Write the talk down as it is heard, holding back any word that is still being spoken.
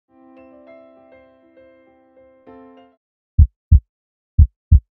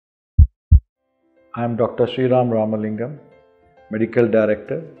I am Dr. Sriram Ramalingam, Medical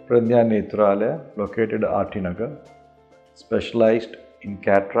Director, Pradnya Nethralaya, located at RT Nagar, specialized in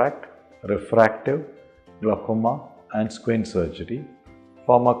cataract, refractive, glaucoma and squint surgery,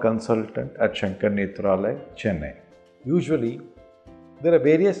 former consultant at Shankar Nethralaya, Chennai. Usually, there are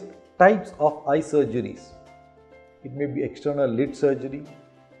various types of eye surgeries. It may be external lid surgery,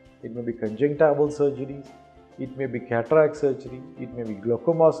 it may be conjunctival surgeries, it may be cataract surgery, it may be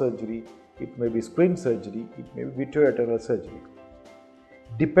glaucoma surgery, it may be squint surgery, it may be vitreoretinal surgery.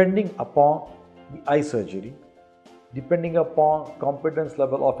 Depending upon the eye surgery, depending upon competence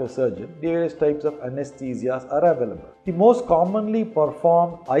level of a surgeon, various types of anesthesias are available. The most commonly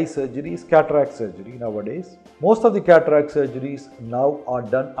performed eye surgery is cataract surgery nowadays. Most of the cataract surgeries now are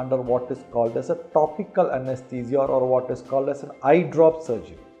done under what is called as a topical anesthesia or what is called as an eye drop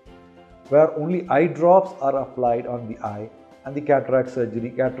surgery, where only eye drops are applied on the eye and the cataract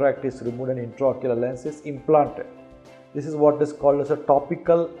surgery, cataract is removed and intraocular lens is implanted. This is what is called as a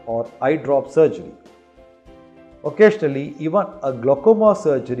topical or eye drop surgery. Occasionally, even a glaucoma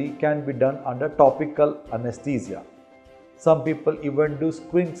surgery can be done under topical anesthesia. Some people even do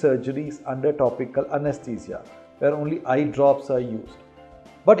squint surgeries under topical anesthesia, where only eye drops are used.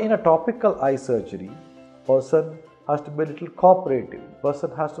 But in a topical eye surgery, person has to be a little cooperative. Person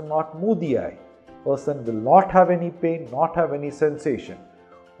has to not move the eye. Person will not have any pain, not have any sensation.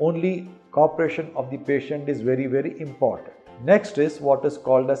 Only cooperation of the patient is very, very important. Next is what is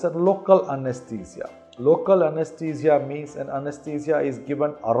called as a local anesthesia. Local anesthesia means an anesthesia is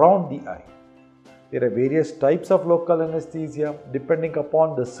given around the eye. There are various types of local anesthesia. Depending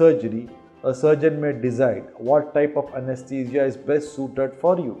upon the surgery, a surgeon may decide what type of anesthesia is best suited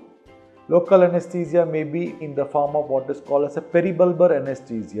for you. Local anesthesia may be in the form of what is called as a peribulbar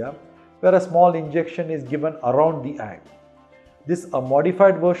anesthesia, where a small injection is given around the eye. A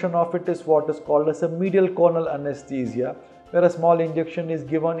modified version of it is what is called as a medial conal anesthesia, where a small injection is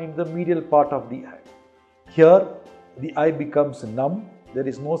given in the medial part of the eye. Here, the eye becomes numb, there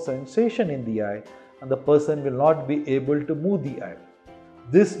is no sensation in the eye, and the person will not be able to move the eye.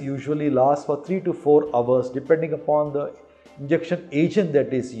 This usually lasts for 3 to 4 hours depending upon the injection agent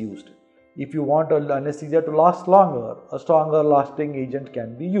that is used. If you want an anesthesia to last longer, a stronger lasting agent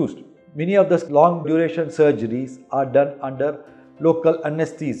can be used. Many of the long duration surgeries are done under local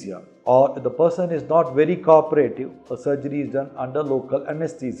anesthesia, or if the person is not very cooperative, a surgery is done under local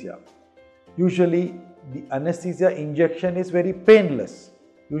anesthesia. Usually, the anesthesia injection is very painless.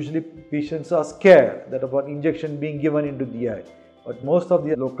 Usually, patients are scared that about injection being given into the eye, but most of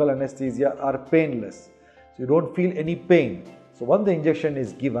the local anesthesia are painless. So, you don't feel any pain. So, once the injection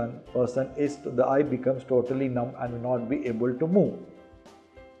is given, the eye becomes totally numb and will not be able to move.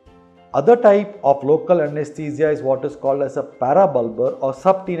 Other type of local anesthesia is what is called as a parabulbar or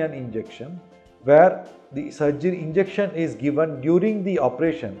subtenon injection, where the surgery injection is given during the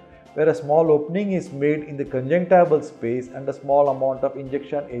operation, where a small opening is made in the conjunctival space and a small amount of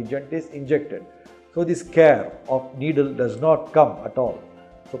injection agent is injected. So the scare of needle does not come at all.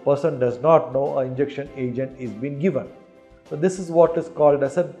 So person does not know an injection agent is being given. So this is what is called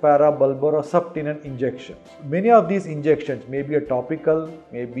as a parabulbar or subtenon injection. Many of these injections, maybe a topical,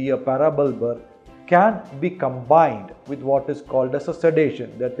 maybe a parabulbar, can be combined with what is called as a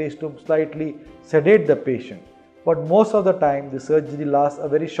sedation, that is to slightly sedate the patient. But most of the time the surgery lasts a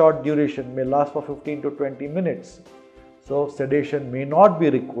very short duration, may last for 15 to 20 minutes. So sedation may not be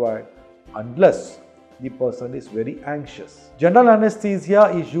required unless the person is very anxious. General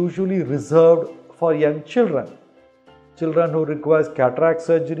anesthesia is usually reserved for young children. Children who requires cataract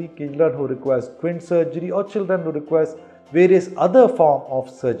surgery, children who requires squint surgery, or children who requires various other form of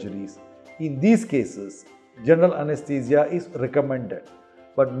surgeries. In these cases, general anesthesia is recommended.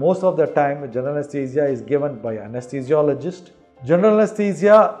 But most of the time, general anesthesia is given by anesthesiologist. General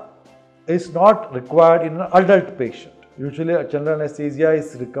anesthesia is not required in an adult patient. Usually, general anesthesia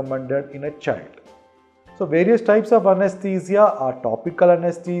is recommended in a child. So, various types of anesthesia are topical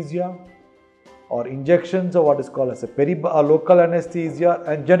anesthesia, or injections, or what is called as a local anesthesia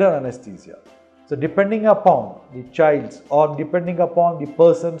and general anesthesia. So depending upon the child's or depending upon the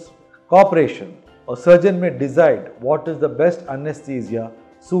person's cooperation, a surgeon may decide what is the best anesthesia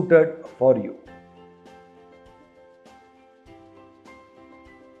suited for you.